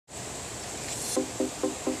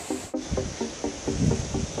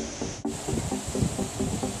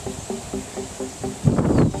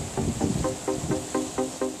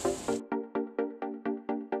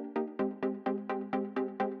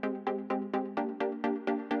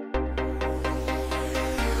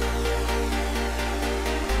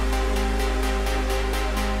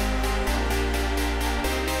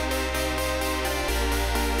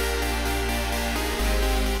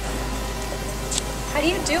How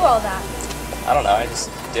do you do all that? I don't know, I just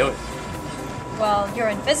do it. Well, you're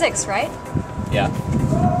in physics, right? Yeah.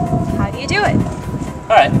 How do you do it?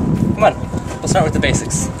 Alright, come on. We'll start with the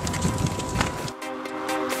basics.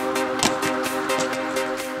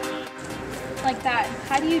 Like that.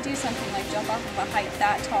 How do you do something like jump off of a height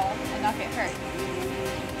that tall and not get hurt?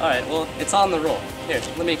 Alright, well, it's on the roll. Here,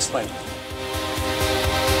 let me explain.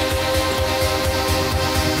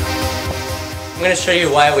 I'm going to show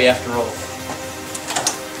you why we have to roll.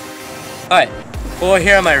 Alright, well, we're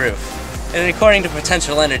here on my roof. And according to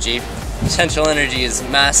potential energy is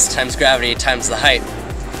mass times gravity times the height.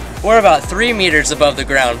 We're about 3 meters above the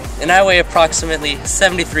ground, and I weigh approximately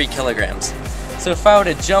 73 kilograms. So if I were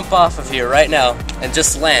to jump off of here right now and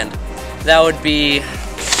just land, that would be,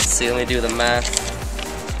 let's see, let me do the math,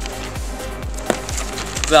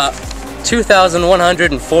 about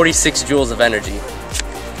 2,146 joules of energy.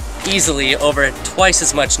 Easily over twice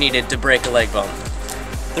as much needed to break a leg bone.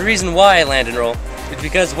 The reason why I land and roll is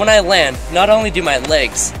because when I land, not only do my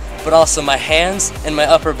legs, but also my hands and my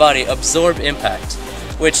upper body absorb impact,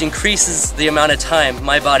 which increases the amount of time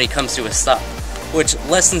my body comes to a stop, which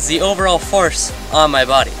lessens the overall force on my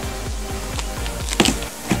body.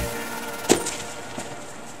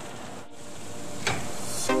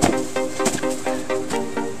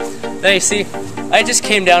 Now you see, I just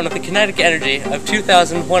came down with a kinetic energy of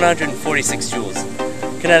 2,146 joules.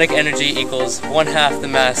 Kinetic energy equals 1/2 the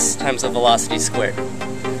mass times the velocity squared.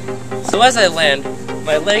 So as I land,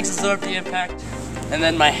 my legs absorb the impact, and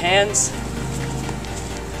then my hands,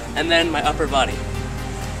 and then my upper body.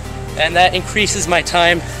 And that increases my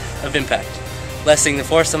time of impact, lessening the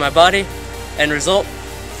force on my body, and result,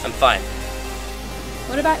 I'm fine.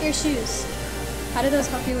 What about your shoes? How do those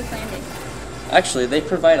help you with landing? Actually, they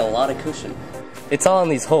provide a lot of cushion. It's all in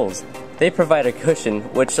these holes. They provide a cushion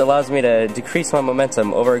which allows me to decrease my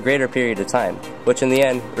momentum over a greater period of time, which in the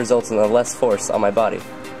end results in a less force on my body.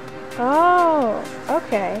 Oh,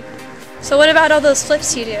 okay. So what about all those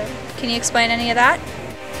flips you do? Can you explain any of that?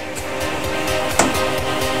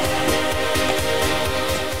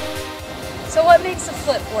 So what makes a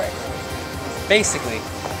flip work? Basically,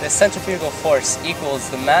 the centrifugal force equals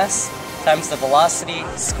the mass times the velocity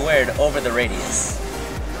squared over the radius.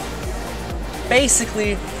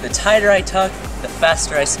 Basically, the tighter I tuck, the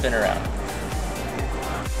faster I spin around.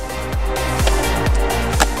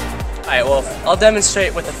 Alright, well, I'll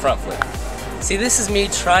demonstrate with a front flip. See, this is me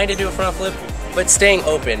trying to do a front flip, but staying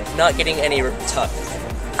open, not getting any tuck.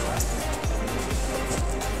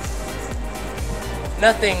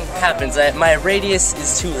 Nothing happens. My radius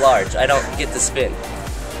is too large. I don't get the spin.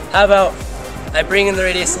 How about I bring in the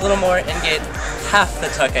radius a little more and get half the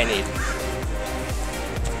tuck I need.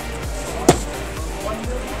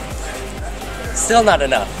 Still not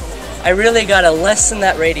enough. I really gotta lessen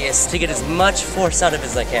that radius to get as much force out of it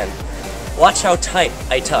as I can. Watch how tight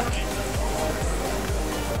I tuck.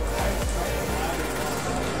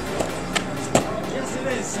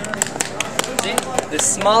 See? The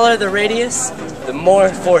smaller the radius, the more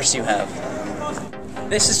force you have.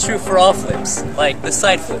 This is true for all flips, like the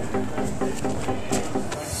side flip.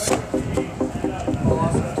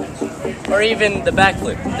 Or even the back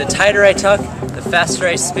flip. The tighter I tuck, the faster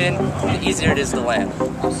I spin, the easier it is to land.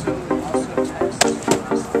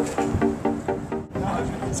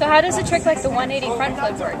 So how does a trick like the 180 front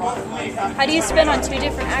flip work? How do you spin on two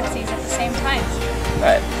different axes at the same time?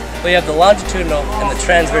 Alright, well, you have the longitudinal and the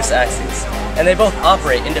transverse axes, and they both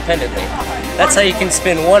operate independently. That's how you can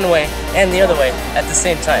spin one way and the other way at the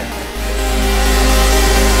same time.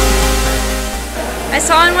 I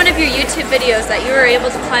saw in one of your YouTube videos that you were able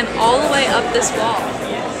to climb all the way up this wall.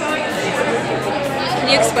 Can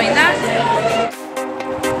you explain that?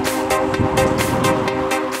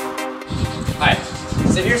 Alright,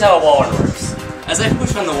 so here's how a wall works. As I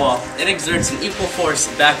push on the wall, it exerts an equal force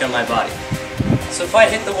back on my body. So if I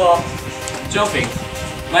hit the wall, jumping,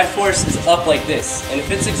 my force is up like this, and if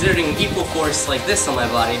it's exerting an equal force like this on my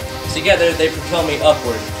body, together they propel me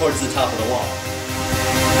upward towards the top of the wall.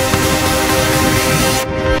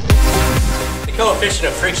 The coefficient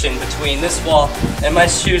of friction between this wall and my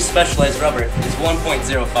shoe's specialized rubber is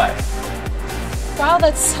 1.05. Wow,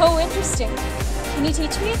 that's so interesting. Can you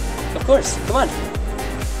teach me? Of course, come on.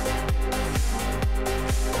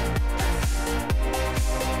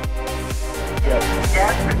 Yes,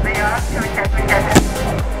 may I ask you a